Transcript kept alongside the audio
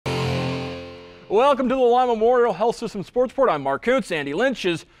Welcome to the Lima Memorial Health System Sports Report. I'm Mark Kuntz. Andy Lynch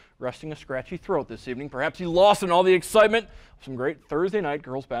is resting a scratchy throat this evening. Perhaps he lost in all the excitement of some great Thursday night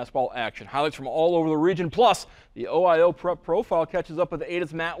girls basketball action. Highlights from all over the region. Plus, the OIO Prep Profile catches up with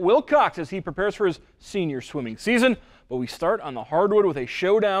Ada's Matt Wilcox as he prepares for his senior swimming season. But we start on the hardwood with a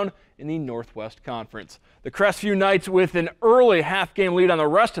showdown in the Northwest Conference. The Crestview Knights with an early half-game lead on the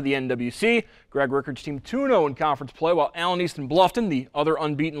rest of the NWC. Greg Rickard's team 2-0 in conference play, while Allen East and Bluffton, the other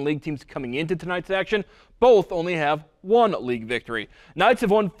unbeaten league teams coming into tonight's action, both only have one league victory. Knights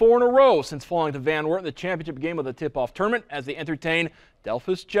have won 4 in a row since falling to Van Wert in the championship game of the tip-off tournament as they entertain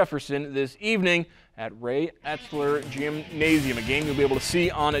Delphus Jefferson this evening at Ray Etzler Gymnasium, a game you'll be able to see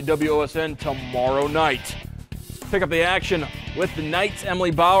on WOSN tomorrow night. Pick up the action with the Knights.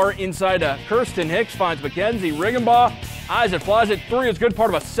 Emily Bauer inside to Kirsten Hicks, finds Mackenzie Riggenbaugh. Eyes it, flies it, 3 is good,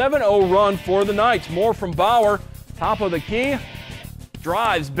 part of a 7-0 run for the Knights. More from Bauer, top of the key,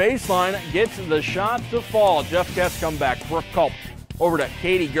 drives baseline, gets the shot to fall. Jeff Kess come back. Brooke Culp over to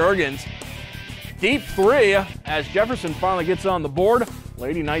Katie Gergens. Deep 3 as Jefferson finally gets on the board.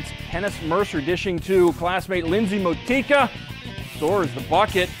 Lady Knights Kenneth Mercer dishing to classmate Lindsay Motika. Stores the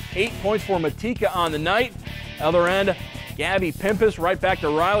bucket. 8 points for Motika on the night. Other end, Gabby Pimpus right back to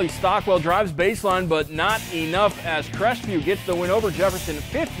Riley Stockwell, drives baseline, but not enough as Crestview gets the win over Jefferson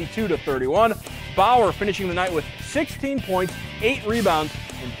 52-31. Bauer finishing the night with 16 points, 8 rebounds,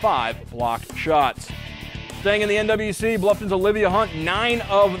 and 5 blocked shots. Staying in the NWC, Bluffton's Olivia Hunt, 9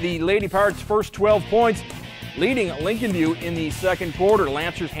 of the Lady Pirates' first 12 points, leading Lincoln View in the second quarter.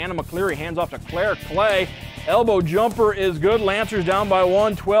 Lancers' Hannah McCleary hands off to Claire Clay. Elbow jumper is good. Lancers down by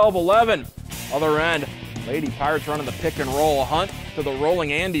 1, 12-11. Other end, Lady Pirates running the pick and roll. Hunt to the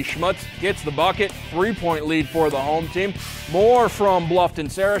rolling Andy Schmutz, gets the bucket. 3-point lead for the home team. More from Bluffton.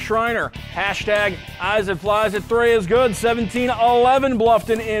 Sarah Schreiner, hashtag eyes it flies at 3 is good. 17-11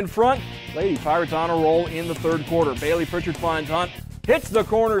 Bluffton in front. Lady Pirates on a roll in the third quarter. Bailey Pritchard finds Hunt, hits the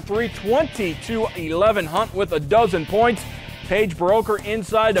corner 3, 20-11. Hunt with a dozen points. Paige Broker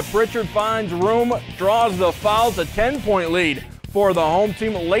inside to Pritchard, finds room, draws the foul. It's a 10-point lead for the home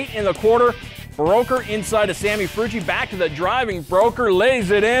team late in the quarter. Broker inside to Sammy Frucci, back to the driving Broker,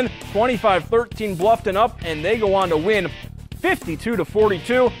 lays it in. 25-13 Bluffton up, and they go on to win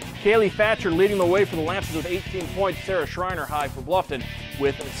 52-42. Kaylee Thatcher leading the way for the Lancers with 18 points. Sarah Schreiner high for Bluffton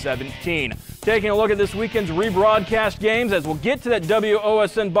with 17. Taking a look at this weekend's rebroadcast games as we'll get to that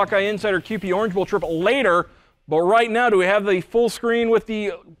WOSN Buckeye Insider QP Orange Bowl trip later. But right now, do we have the full screen with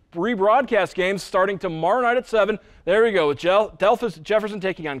the rebroadcast games starting tomorrow night at 7? There we go, with Delphus Jefferson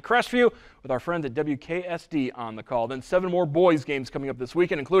taking on Crestview with our friends at WKSD on the call. Then 7 more boys games coming up this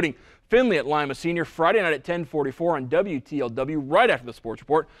weekend, including Findlay at Lima Senior Friday night at 10:44 on WTLW right after the sports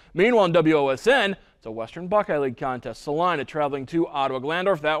report. Meanwhile, on WOSN, it's a Western Buckeye League contest. Salina traveling to Ottawa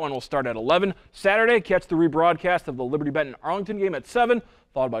Glandorf. That one will start at 11. Saturday, catch the rebroadcast of the Liberty Benton Arlington game at 7.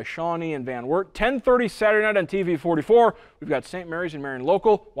 Followed by Shawnee and Van Wert. 10:30 Saturday night on TV 44. We've got St. Mary's and Marion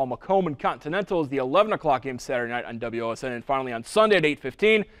Local, while Macomb and Continental is the 11 o'clock game Saturday night on WOSN. And finally on Sunday at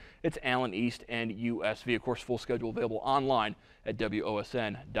 8:15, it's Allen East and USV. Of course, full schedule available online at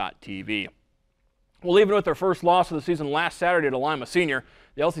WOSN.TV. Well, even with their first loss of the season last Saturday to Lima Senior,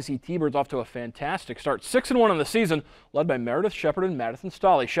 the LCC T-Birds off to a fantastic start. 6-1 on the season, led by Meredith Shepard and Madison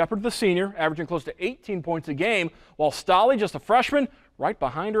Stolley. Shepard, the senior, averaging close to 18 points a game, while Stolley, just a freshman, right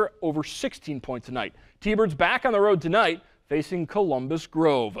behind her, over 16 points a night. T-Birds back on the road tonight, facing Columbus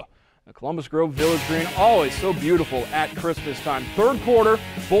Grove. The Columbus Grove Village Green, always so beautiful at Christmas time. Third quarter,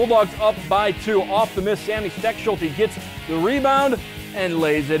 Bulldogs up by 2. Off the miss, Sammy Steckschulte gets the rebound and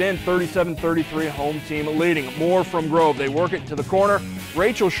lays it in. 37-33, home team leading. More from Grove. They work it to the corner.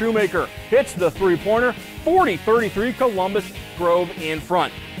 Rachel Shoemaker hits the three-pointer. 40-33, Columbus Grove in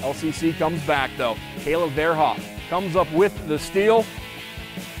front. LCC comes back, though. Kayla Verhoff comes up with the steal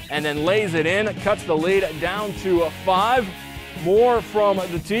and then lays it in. Cuts the lead down to 5. More from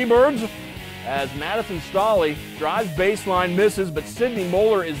the T-Birds as Madison Stolley drives baseline, misses, but Sydney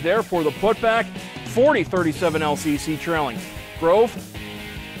Moeller is there for the putback. 40-37 LCC trailing. Grove,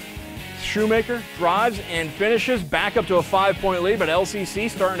 Shoemaker drives and finishes, back up to a 5-point lead, but LCC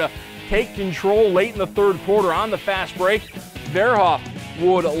starting to take control late in the third quarter on the fast break. Verhoff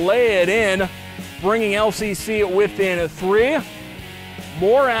would lay it in, bringing LCC within 3.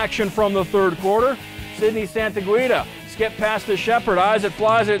 More action from the third quarter. Sydney Santaguida skip past the Shepard, eyes it,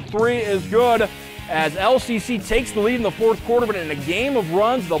 flies it, 3 is good as LCC takes the lead in the fourth quarter, but in a game of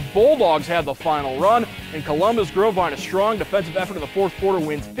runs, the Bulldogs have the final run, and Columbus Grove on a strong defensive effort in the fourth quarter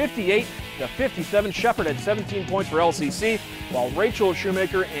wins 58-57. Shepard had 17 points for LCC, while Rachel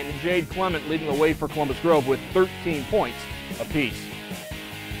Shoemaker and Jade Clement leading the way for Columbus Grove with 13 points apiece.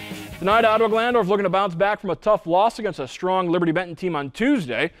 Tonight, Ottawa Glandorf looking to bounce back from a tough loss against a strong Liberty Benton team on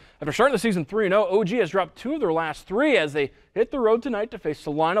Tuesday. After starting the season 3-0, OG has dropped 2 of their last 3 as they hit the road tonight to face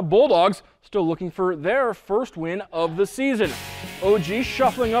Salina Bulldogs, still looking for their first win of the season. OG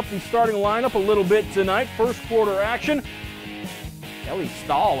shuffling up the starting lineup a little bit tonight. First quarter action. Kelly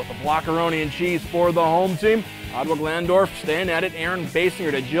Stahl with the blockeroni and cheese for the home team. Ottawa Glandorf staying at it. Aaron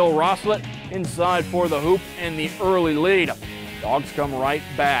Basinger to Jill Rosslett inside for the hoop and the early lead. Dogs come right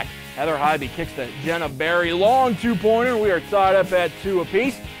back. Heather Hybe kicks to Jenna Barry. Long 2-pointer. We are tied up at 2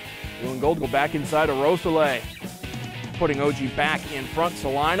 apiece. Blue and gold go back inside to Rosalie. Putting OG back in front.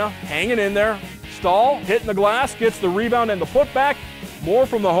 Salina hanging in there. Stahl hitting the glass, gets the rebound and the putback. More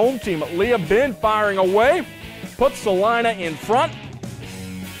from the home team. Leah Bin firing away. Puts Salina in front.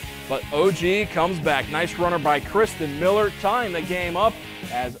 But OG comes back. Nice runner by Kristen Miller, tying the game up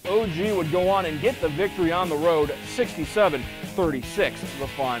as OG would go on and get the victory on the road, 67-36, the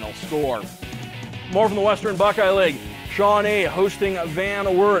final score. More from the Western Buckeye League. Shawnee hosting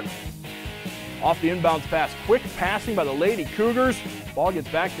Van Wert. Off the inbounds pass, quick passing by the Lady Cougars. Ball gets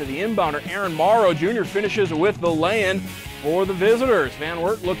back to the inbounder. Aaron Morrow Jr. finishes with the lay-in for the visitors. Van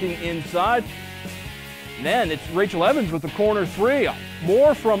Wert looking inside. And then it's Rachel Evans with the corner 3.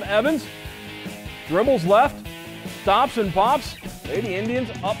 More from Evans. Dribbles left. Stops and pops. Lady Indians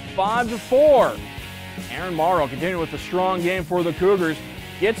up 5-4. Aaron Morrow continuing with the strong game for the Cougars.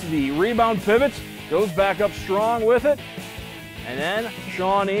 Gets the rebound, pivots, goes back up strong with it. And then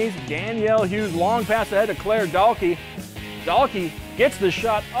Shawnee's Danielle Hughes long pass ahead to Claire Dahlke. Dahlke gets the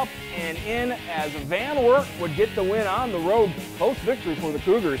shot up and in as Van Wert would get the win on the road. Close victory for the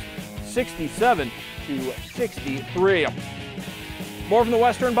Cougars, 67-63. More from the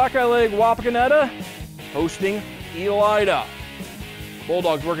Western Buckeye League. Wapakoneta hosting Elida.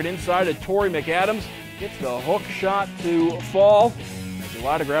 Bulldogs working inside to Tori McAdams. Gets the hook shot to fall. As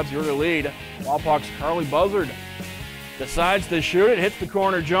Elida grabs the early lead. Wapak's Carly Buzzard decides to shoot it. Hits the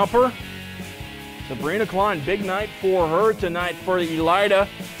corner jumper. Sabrina Klein, big night for her tonight for Elida.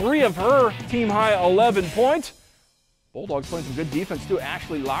 3 of her team high 11 points. Bulldogs playing some good defense too.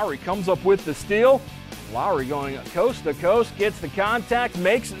 Ashley Lowry comes up with the steal. Lowry going coast to coast, gets the contact,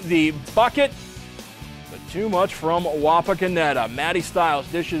 makes the bucket. But too much from Wapakoneta. Maddie Stiles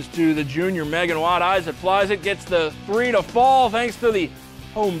dishes to the junior Megan Watt. Eyes it, flies it, gets the 3 to fall thanks to the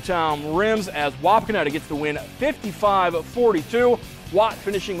hometown rims as Wapakoneta gets the win 55-42. Watt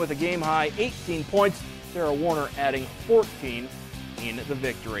finishing with a game high 18 points. Sarah Warner adding 14 in the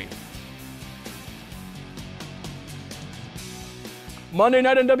victory. Monday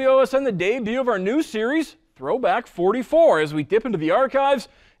night on WOSN, the debut of our new series, Throwback 44, as we dip into the archives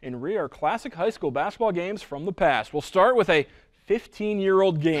and read our classic high school basketball games from the past. We'll start with a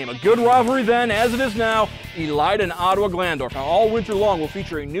 15-year-old game. A good rivalry then, as it is now, Elida and Ottawa Glandorf. Now, all winter long, we'll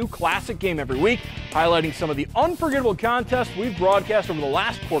feature a new classic game every week, highlighting some of the unforgettable contests we've broadcast over the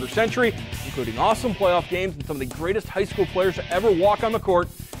last quarter century, including awesome playoff games and some of the greatest high school players to ever walk on the court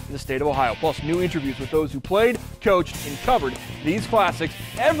in the state of Ohio, plus new interviews with those who played, coached, and covered these classics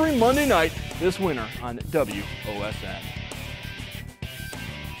every Monday night this winter on WOSN.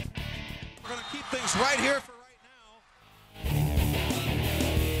 We're going to keep things right here for right now.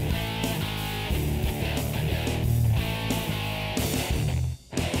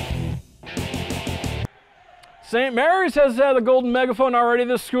 St. Mary's has had the golden megaphone already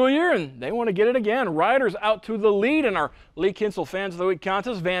this school year, and they want to get it again. Riders out to the lead in our Lee Kinsel Fans of the Week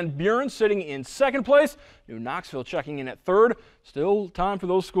contest. Van Buren sitting in second place. New Knoxville checking in at third. Still time for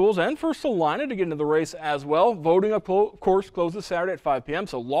those schools and for Salina to get into the race as well. Voting, of course, closes Saturday at 5 p.m.,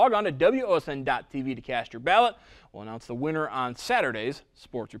 so log on to WOSN.TV to cast your ballot. We'll announce the winner on Saturday's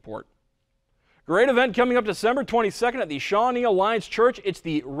Sports Report. Great event coming up December 22nd at the Shawnee Alliance Church. It's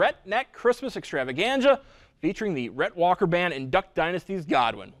the Rhett Neck Christmas Extravaganza, featuring the Rhett Walker Band and Duck Dynasty's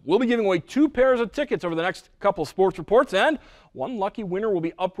Godwin. We'll be giving away 2 pairs of tickets over the next couple sports reports, and one lucky winner will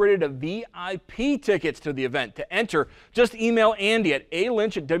be upgraded to VIP tickets to the event. To enter, just email Andy at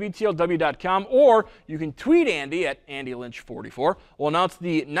alynch@WTLW.com, or you can tweet Andy at AndyLynch44. We'll announce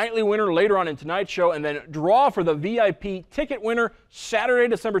the nightly winner later on in tonight's show, and then draw for the VIP ticket winner Saturday,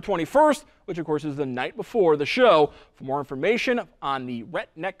 December 21st, which of course is the night before the show. For more information on the Rhett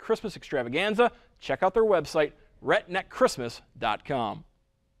Neck Christmas Extravaganza, check out their website, rhettneckchristmas.com.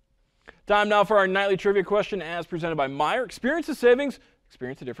 Time now for our nightly trivia question as presented by Meijer. Experience the savings,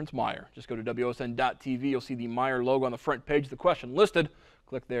 experience the difference, Meijer. Just go to WOSN.TV. You'll see the Meijer logo on the front page of the question listed.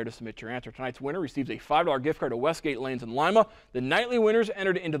 Click there to submit your answer. Tonight's winner receives a $5 gift card to Westgate Lanes in Lima. The nightly winners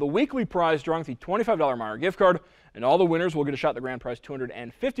entered into the weekly prize drawing the $25 Meijer gift card, and all the winners will get a shot at the grand prize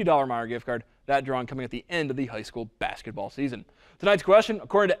 $250 Meijer gift card. That drawing coming at the end of the high school basketball season. Tonight's question,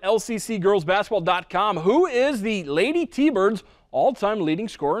 according to LCCGirlsBasketball.com, who is the Lady T-Birds' all-time leading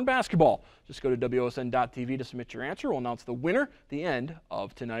scorer in basketball? Just go to WOSN.TV to submit your answer. We'll announce the winner at the end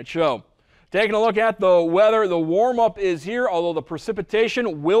of tonight's show. Taking a look at the weather, the warm-up is here, although the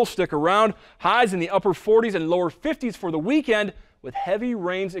precipitation will stick around. Highs in the upper 40s and lower 50s for the weekend, with heavy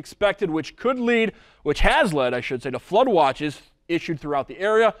rains expected, which has led, to flood watches issued throughout the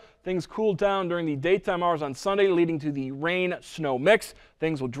area. Things cooled down during the daytime hours on Sunday, leading to the rain-snow mix.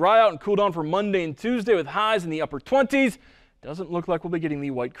 Things will dry out and cool down for Monday and Tuesday, with highs in the upper 20s. Doesn't look like we'll be getting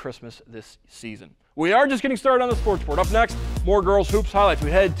the white Christmas this season. We are just getting started on the sports board. Up next, more girls hoops highlights.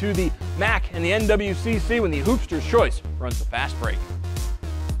 We head to the MAC and the NWCC when the Hoopsters' Choice runs the fast break.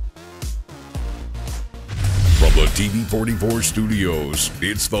 From the TV 44 studios,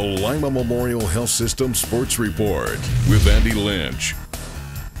 it's the Lima Memorial Health System Sports Report with Andy Lynch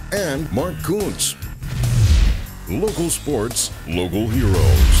and Mark Kuntz. Local sports, local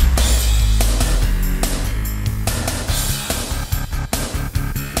heroes.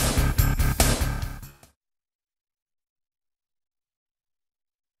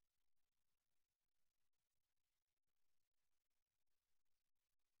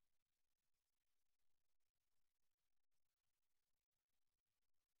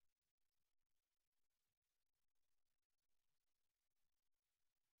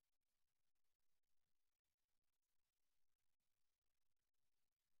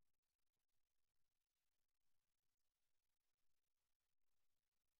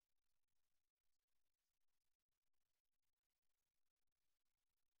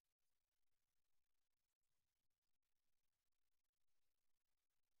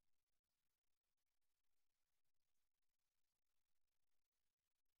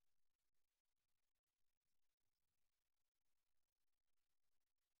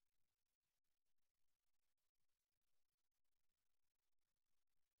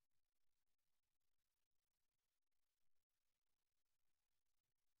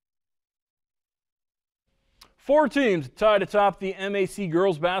 Four teams tied atop the MAC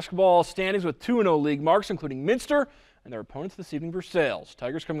girls basketball standings with 2-0 league marks, including Minster and their opponents this evening, Versailles.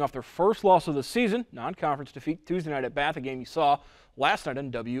 Tigers coming off their first loss of the season, non-conference defeat Tuesday night at Bath, a game you saw last night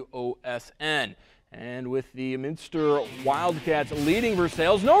on WOSN. And with the Minster Wildcats leading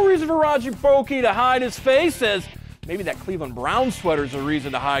Versailles, no reason for Raji Boki to hide his face, as maybe that Cleveland Brown sweater is a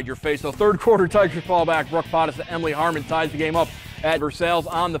reason to hide your face. So third quarter, Tigers fall back. Brooke Pottis to Emily Harmon ties the game up at Versailles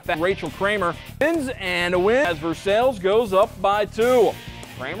on the Rachel Kramer wins and a win as Versailles goes up by 2.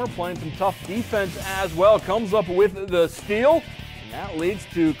 Kramer playing some tough defense as well, comes up with the steal, and that leads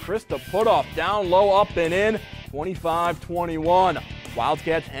to Krista Putoff down low, up and in, 25-21.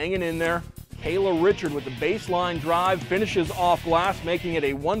 Wildcats hanging in there. Kayla Richard with the baseline drive finishes off glass, making it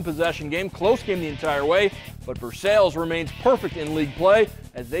a one-possession game. Close game the entire way, but Versailles remains perfect in league play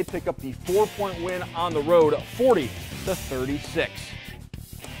as they pick up the 4-point win on the road, 40-36.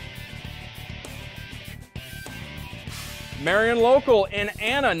 Marion Local in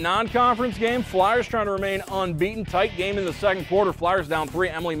Anna, non-conference game. Flyers trying to remain unbeaten. Tight game in the second quarter. Flyers down 3.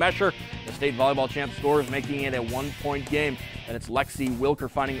 Emily Mesher, the state volleyball champ, scores, making it a 1-point game. And it's Lexi Wilker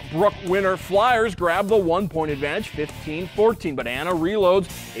finding Brooke Winner. Flyers grab the 1-point advantage, 15-14. But Anna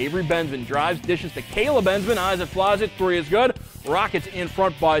reloads. Avery Bensman drives, dishes to Kayla Bensman. Eyes it, flies it. 3 is good. Rockets in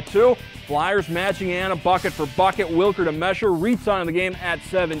front by 2. Flyers matching Anna bucket for bucket. Wilker to Mesher, retying the game at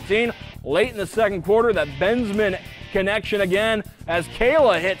 17. Late in the second quarter, that Bensman connection again as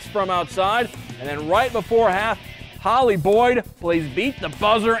Kayla hits from outside. And then right before half, Holly Boyd plays beat the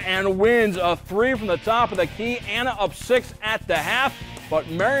buzzer and wins a 3 from the top of the key. Anna up 6 at the half, but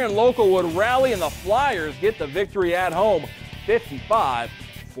Marion Local would rally and the Flyers get the victory at home,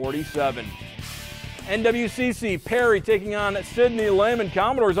 55-47. NWCC, Perry taking on Sidney Lehman.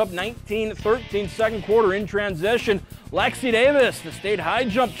 Commodores up 19-13, second quarter in transition. Lexi Davis, the state high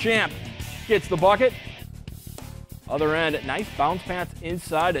jump champ, gets the bucket. Other end, nice bounce pass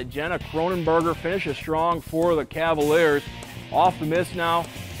inside to Jenna Cronenberger. Finishes strong for the Cavaliers. Off the miss now.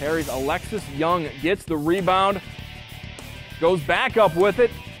 Perry's Alexis Young gets the rebound. Goes back up with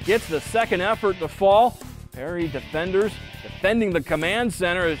it. Gets the second effort to fall. Perry defenders defending the command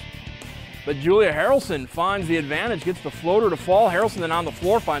center. But Julia Harrelson finds the advantage. Gets the floater to fall. Harrelson then on the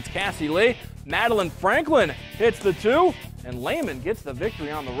floor finds Cassie Lee. Madeline Franklin hits the 2. And Lehman gets the victory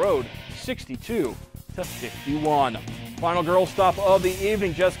on the road, 62-51. Final girls stop of the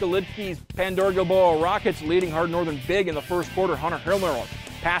evening, Jessica Lidke's Pandora Gilboa Rockets leading Hard Northern big in the first quarter. Hunter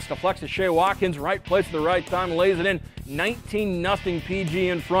Pass deflects to Shea Watkins, right place at the right time, lays it in. 19-0 PG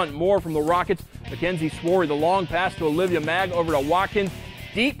in front. More from the Rockets. Mackenzie Sworry, the long pass to Olivia Mag over to Watkins.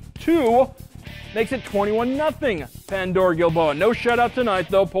 Deep 2 makes it 21-0 Pandora Gilboa. No shutout tonight,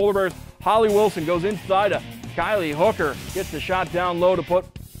 though. Polar Bears' Holly Wilson goes inside to Kylie Hooker. Gets the shot down low to put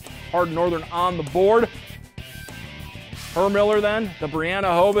Hardin Northern on the board. Miller then to Brianna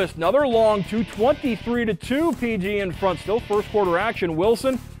Hovis. Another long 2, 23-2 PG in front. Still first quarter action.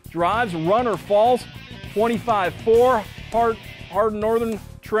 Wilson drives, runner falls. 25-4. Hardin Northern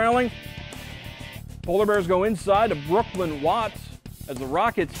trailing. Polar Bears go inside to Brooklyn Watts as the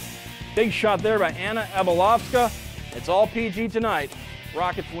Rockets. Big shot there by Anna Abelovska. It's all PG tonight.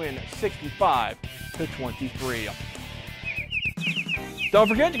 Rockets win 65-23. Don't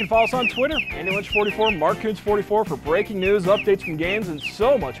forget, you can follow us on Twitter, Andy Lynch 44, Mark Kuntz 44 for breaking news, updates from games, and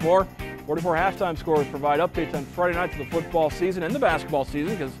so much more. 44 halftime scores provide updates on Friday nights of the football season and the basketball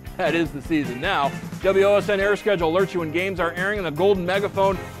season, because that is the season now. WOSN Air Schedule alerts you when games are airing, and the Golden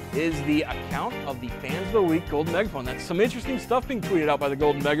Megaphone is the account of the Fans of the Week Golden Megaphone. That's some interesting stuff being tweeted out by the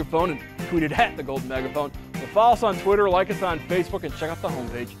Golden Megaphone and tweeted at the Golden Megaphone. So follow us on Twitter, like us on Facebook, and check out the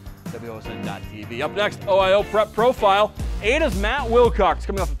homepage, WOSN.TV. Up next, OIO Prep Profile. Ada's Matt Wilcox,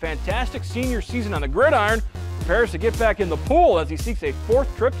 coming off a fantastic senior season on the gridiron, prepares to get back in the pool as he seeks a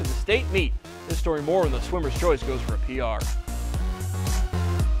 4th trip to the state meet. This story more when the Swimmer's Choice goes for a PR.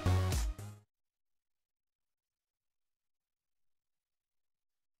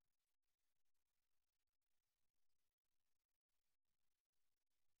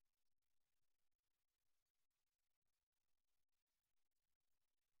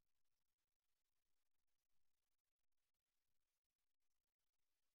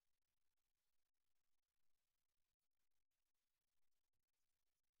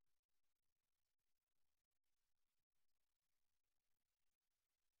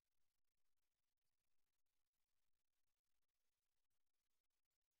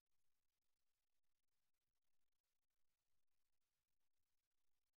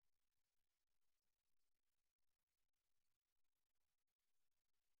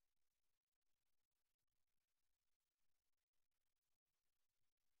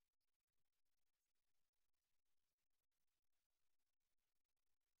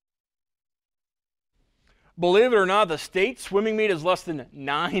 Believe it or not, the state swimming meet is less than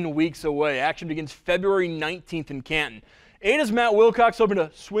 9 weeks away. Action begins February 19th in Canton. Ada's Matt Wilcox hoping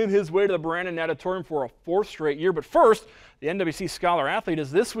to swim his way to the Brandon Natatorium for a 4th straight year. But first, the NWC Scholar Athlete is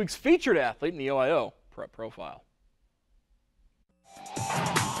this week's featured athlete in the OIO Prep Profile.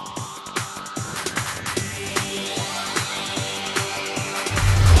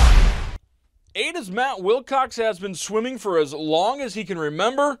 Ada's Matt Wilcox has been swimming for as long as he can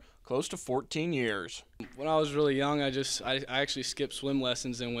remember, close to 14 years. When I was really young, I actually skipped swim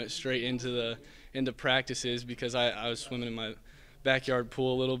lessons and went straight into practices because I was swimming in my backyard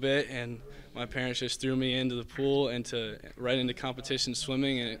pool a little bit, and my parents just threw me into the pool and right into competition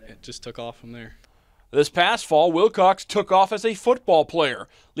swimming, and it just took off from there. This past fall, Wilcox took off as a football player,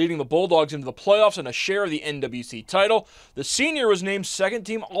 leading the Bulldogs into the playoffs and a share of the NWC title. The senior was named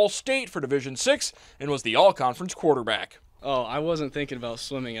second-team All-State for Division VI and was the All-Conference quarterback. Oh, I wasn't thinking about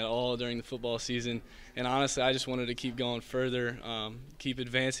swimming at all during the football season, and honestly, I just wanted to keep going further, keep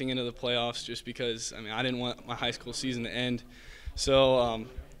advancing into the playoffs, just because I didn't want my high school season to end. So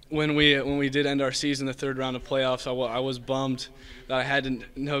when we did end our season, the 3rd round of playoffs, I was bummed that I had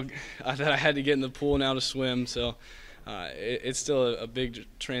to get in the pool now to swim. So it's still a big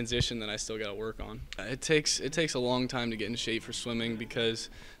transition that I still got to work on. It takes a long time to get in shape for swimming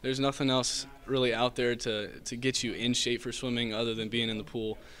because there's nothing else really out there to get you in shape for swimming other than being in the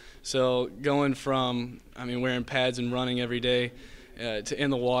pool. So going from wearing pads and running every day to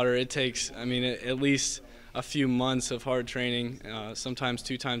in the water, it takes at least a few months of hard training, sometimes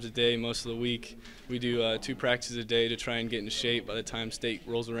 2 times a day most of the week. We do 2 practices a day to try and get in shape by the time state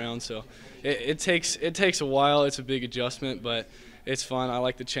rolls around. So it takes a while. It's a big adjustment, but it's fun. I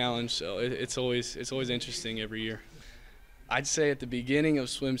like the challenge, so it's always interesting every year. I'd say at the beginning of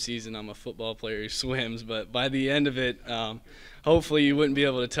swim season, I'm a football player who swims, but by the end of it, hopefully you wouldn't be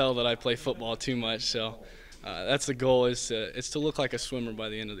able to tell that I play football too much. So that's the goal, is to look like a swimmer by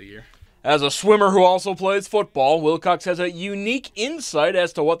the end of the year. As a swimmer who also plays football, Wilcox has a unique insight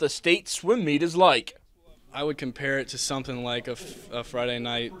as to what the state swim meet is like. I would compare it to something like a Friday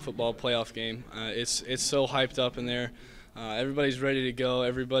night football playoff game. It's so hyped up in there. Everybody's ready to go.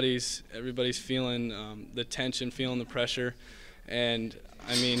 Everybody's feeling the tension, feeling the pressure, and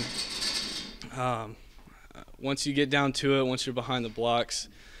once you get down to it, once you're behind the blocks,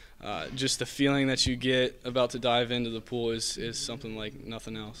 just the feeling that you get about to dive into the pool is something like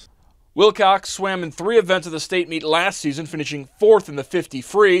nothing else. Wilcox swam in 3 events of the state meet last season, finishing 4th in the 50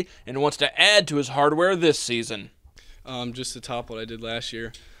 free, and wants to add to his hardware this season. Just to top what I did last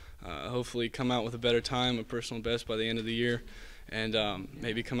year. Hopefully come out with a better time, a personal best by the end of the year, and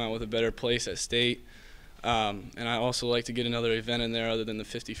maybe come out with a better place at state. And I also like to get another event in there other than the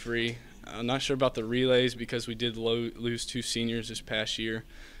 50 free. I'm not sure about the relays because we did lose 2 seniors this past year.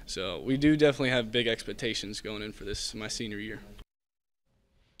 So we do definitely have big expectations going in for this, my senior year.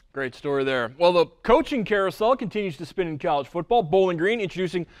 Great story there. Well, the coaching carousel continues to spin in college football. Bowling Green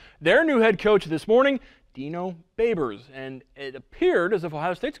introducing their new head coach this morning, Dino Babers. And it appeared as if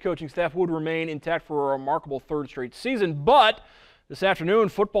Ohio State's coaching staff would remain intact for a remarkable 3rd straight season. But this afternoon,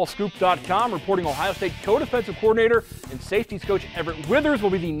 FootballScoop.com reporting Ohio State co-defensive coordinator and safeties coach Everett Withers will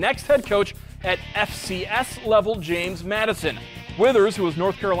be the next head coach at FCS level James Madison. Withers, who was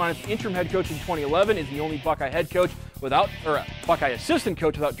North Carolina's interim head coach in 2011, is the only Buckeye Buckeye assistant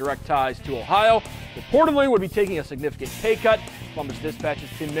coach without direct ties to Ohio. Reportedly would be taking a significant pay cut. Columbus Dispatch's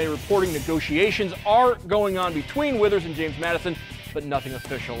Tim May reporting negotiations are going on between Withers and James Madison, but nothing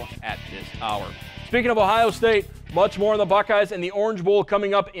official at this hour. Speaking of Ohio State, much more on the Buckeyes and the Orange Bowl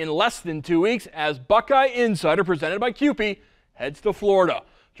coming up in less than 2 weeks as Buckeye Insider, presented by CUPE, heads to Florida.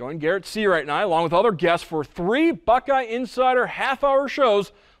 Join Garrett Seawright and I, along with other guests, for 3 Buckeye Insider half-hour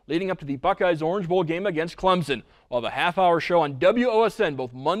shows leading up to the Buckeyes Orange Bowl game against Clemson. We'll have a half-hour show on WOSN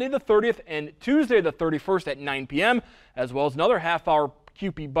both Monday the 30th and Tuesday the 31st at 9 p.m., as well as another half-hour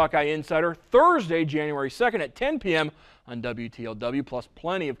CUPE Buckeye Insider Thursday, January 2nd at 10 p.m. on WTLW, plus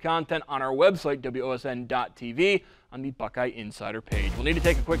plenty of content on our website, WOSN.tv, on the Buckeye Insider page. We'll need to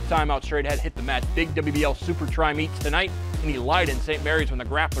take a quick timeout. Straight ahead, hit the mat. Big WBL Super Tri meets tonight in Elida and St. Mary's when the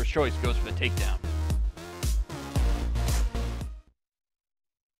Grappler's Choice goes for the takedown.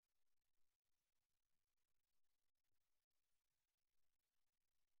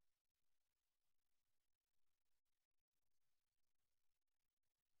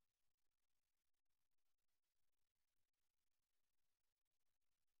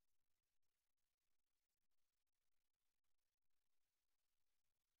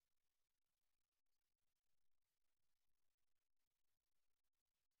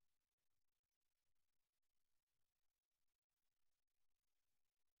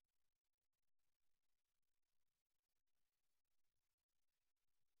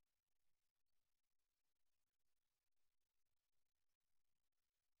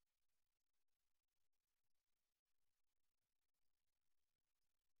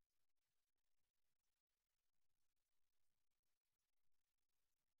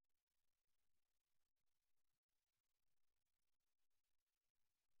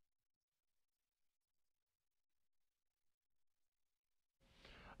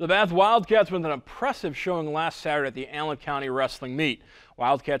 The Bath Wildcats with an impressive showing last Saturday at the Allen County Wrestling Meet.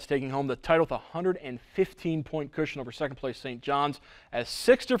 Wildcats taking home the title with a 115-point cushion over second-place St. John's, as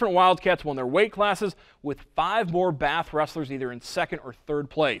 6 different Wildcats won their weight classes, with 5 more Bath wrestlers either in 2nd or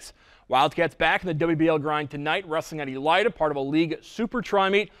 3rd place. Wildcats back in the WBL grind tonight, wrestling at Elida, part of a league Super Tri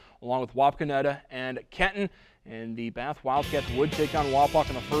meet, along with Wapakoneta and Kenton. And the Bath Wildcats would take on Wapak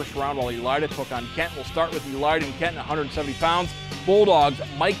in the first round, while Elida took on Kent. We'll start with Elida and Kenton, 170 pounds. Bulldogs,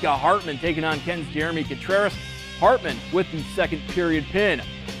 Micah Hartman taking on Kenton's Jeremy Contreras. Hartman with the second period pin.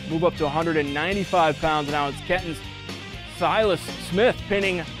 Move up to 195 pounds now. It's Kenton's Silas Smith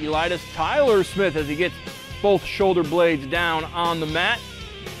pinning Elida's Tyler Smith as he gets both shoulder blades down on the mat.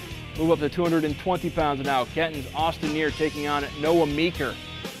 Move up to 220 pounds now. Kenton's Austin Neer taking on Noah Meeker.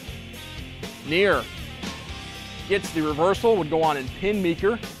 Neer gets the reversal, would go on and pin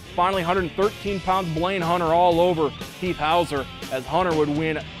Meeker. Finally, 113 pounds, Blaine Hunter all over Keith Hauser as Hunter would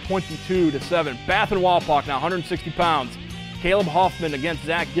win 22-7. Bath and Wapak now 160 pounds. Caleb Huffman against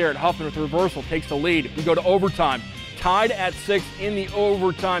Zach Garrett. Huffman with the reversal takes the lead. We go to overtime. Tied at 6 in the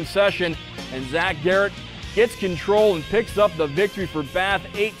overtime session, and Zach Garrett gets control and picks up the victory for Bath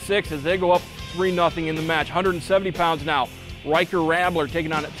 8-6 as they go up 3-0 in the match. 170 pounds now. Riker Rabler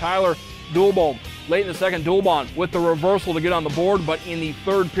taking on Tyler Dulbaum. Late in the second, Dulbaum with the reversal to get on the board, but in the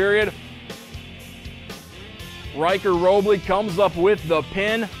 3rd period, Riker Robley comes up with the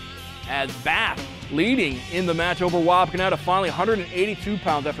pin as Bath leading in the match over Wapakoneta. Finally, 182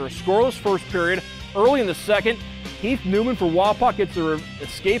 pounds after a scoreless first period. Early in the second, Heath Newman for Wapak gets the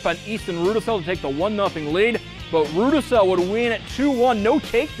escape on Easton Rudisell to take the 1-0 lead, but Rudisell would win at 2-1. No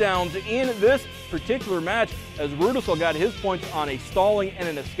takedowns in this particular match as Rudisell got his points on a stalling and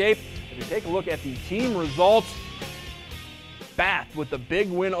an escape. If you take a look at the team results, Bath with the big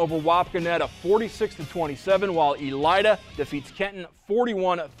win over Wapakoneta 46-27, while Elida defeats Kenton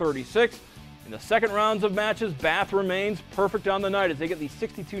 41-36. In the second rounds of matches, Bath remains perfect on the night as they get the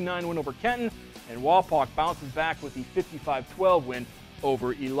 62-9 win over Kenton, and Wapak bounces back with the 55-12 win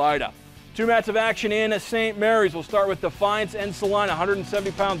over Elida. Two mats of action in St. Mary's. We'll start with Defiance and Salina. 170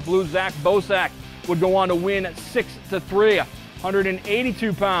 pounds blue Zach Bosak would go on to win 6-3.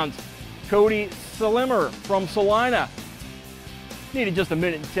 182 pounds Cody Slimmer from Salina needed just a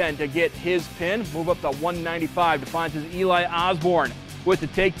minute and 10 to get his pin. Move up to 195. Defiance's Eli Osborne with the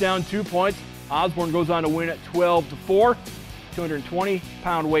takedown, 2 points. Osborne goes on to win at 12-4.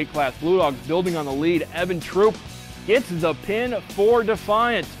 220-pound weight class. Blue Dogs building on the lead. Evan Troop gets the pin for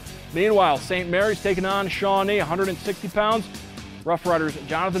Defiance. Meanwhile, St. Mary's taking on Shawnee, 160 pounds. Rough Riders'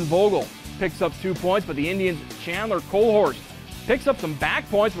 Jonathan Vogel picks up 2 points, but the Indians' Chandler Colhorst picks up some back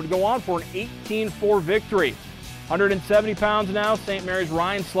points, would go on for an 18-4 victory. 170 pounds now, St. Mary's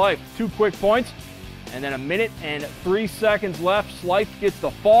Ryan Slife, 2 quick points. And then a minute and 3 seconds left. Slife gets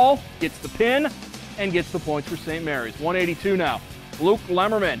the fall, gets the pin, and gets the points for St. Mary's. 182 now. Luke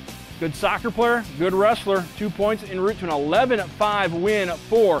Lemmerman, good soccer player, good wrestler, 2 points en route to an 11-5 win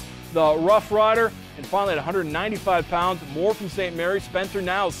for the Rough Rider. And finally at 195 pounds, more from St. Mary's. Spencer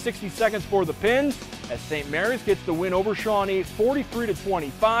now 60 seconds for the pins as St. Mary's gets the win over Shawnee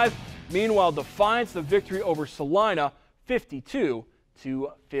 43-25. Meanwhile, Defiance the victory over Salina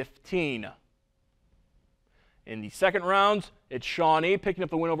 52-15. In the second rounds, it's Shawnee picking up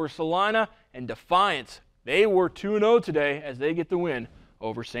the win over Salina, and Defiance, they were 2-0 today as they get the win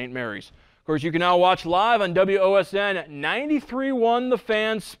over St. Mary's. Of course, you can now watch live on WOSN 93.1 The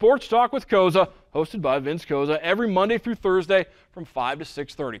Fan Sports Talk with Koza, hosted by Vince Koza, every Monday through Thursday from 5 to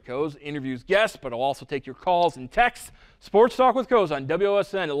 6:30. Koza interviews guests, but will also take your calls and texts. Sports Talk with Koza on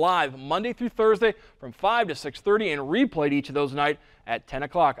WOSN live Monday through Thursday from 5 to 6:30 and replayed each of those night at 10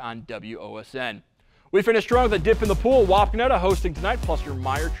 o'clock on WOSN. We finished strong with a dip in the pool. Wapakoneta hosting tonight, plus your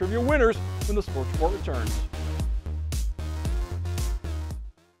Meyer Trivia winners when the Sports Report returns.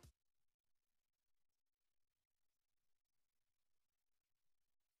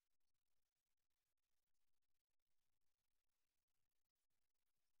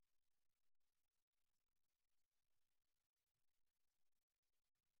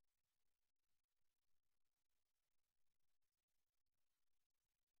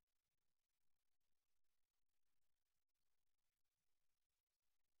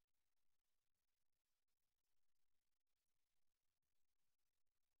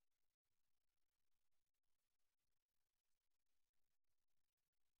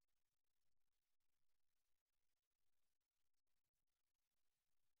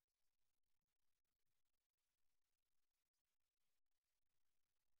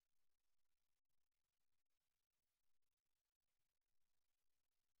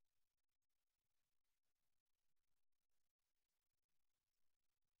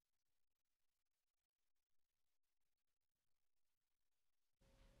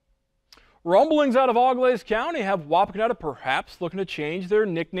 Rumblings out of Auglaize County have Wapakoneta perhaps looking to change their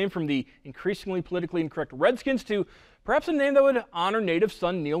nickname from the increasingly politically incorrect Redskins to perhaps a name that would honor native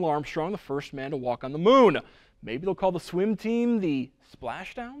son Neil Armstrong, the first man to walk on the moon. Maybe they'll call the swim team the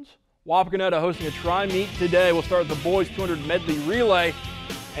Splashdowns? Wapakoneta hosting a tri-meet today. We'll start with the boys 200 medley relay,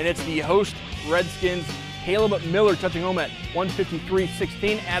 and it's the host Redskins Caleb Miller touching home at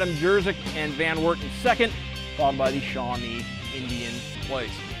 153.16. Adam Jerzik and Van Wert in second, followed by the Shawnee Indian place.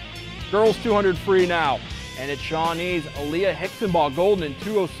 Girls 200 free now, and it's Shawnee's Aaliyah Hicksonball Golden in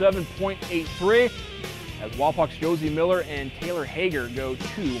 207.83 as Wapak's Josie Miller and Taylor Hager go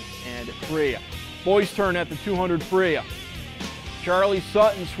 2 and 3. Boys turn at the 200 free. Charlie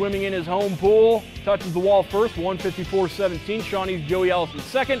Sutton swimming in his home pool, touches the wall first, 154.17. Shawnee's Joey Ellis in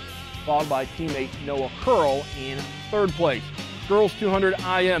second, followed by teammate Noah Curl in third place. Girls 200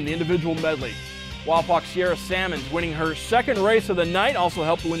 IM, the individual medley. Wapak Sierra Salmons winning her second race of the night, also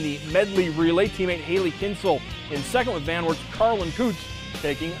helped win the medley relay. Teammate Haley Kinsel in second, with Van Wert's Carlin Coots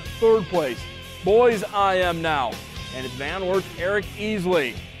taking third place. Boys IM now, and it's Van Wert's Eric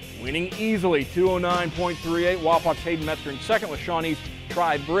Easley winning easily, 209.38. Wapak's Hayden Metzger in second, with Shawnee's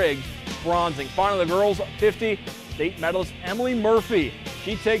Tri Briggs bronzing. Finally, the girls 50, state medalist Emily Murphy.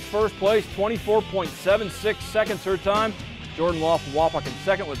 She takes first place, 24.76 seconds her time. Jordan Law from Wapak in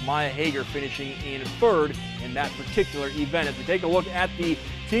second, with Maya Hager finishing in third in that particular event. As we take a look at the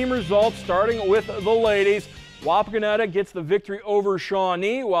team results, starting with the ladies, Wapakoneta gets the victory over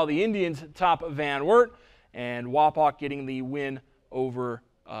Shawnee, while the Indians top Van Wert, and Wapak getting the win over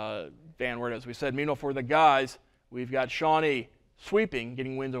Van Wert, as we said. Meanwhile, for the guys, we've got Shawnee sweeping,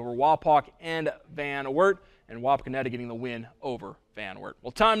 getting wins over Wapak and Van Wert, and Wapakoneta getting the win over Van Wert.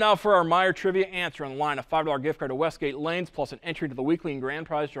 Well, time now for our Meijer Trivia answer on the line. A $5 gift card to Westgate Lanes, plus an entry to the weekly and grand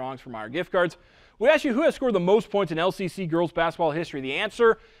prize drawings for Meijer gift cards. We asked you who has scored the most points in LCC girls basketball history. The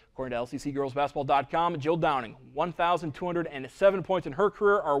answer, according to LCCgirlsbasketball.com, Jill Downing, 1,207 points in her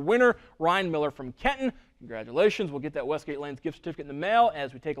career. Our winner, Ryan Miller from Kenton. Congratulations. We'll get that Westgate Lanes gift certificate in the mail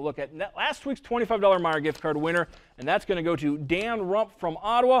as we take a look at last week's $25 Meijer gift card winner, and that's going to go to Dan Rump from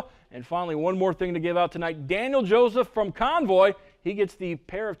Ottawa. And finally, one more thing to give out tonight. Daniel Joseph from Convoy. He gets the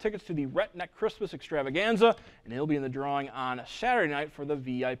pair of tickets to the Rhett Neck Christmas Extravaganza, and he'll be in the drawing on Saturday night for the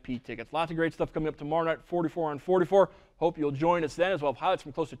VIP tickets. Lots of great stuff coming up tomorrow night, 44 on 44. Hope you'll join us then, as well as highlights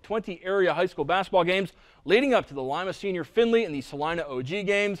from close to 20 area high school basketball games leading up to the Lima Senior Findlay and the Salina OG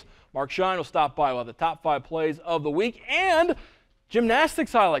games. Mark Shine will stop by. We'll have the top 5 plays of the week and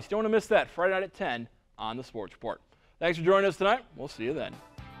gymnastics highlights. Don't want to miss that Friday night at 10 on the Sports Report. Thanks for joining us tonight. We'll see you then.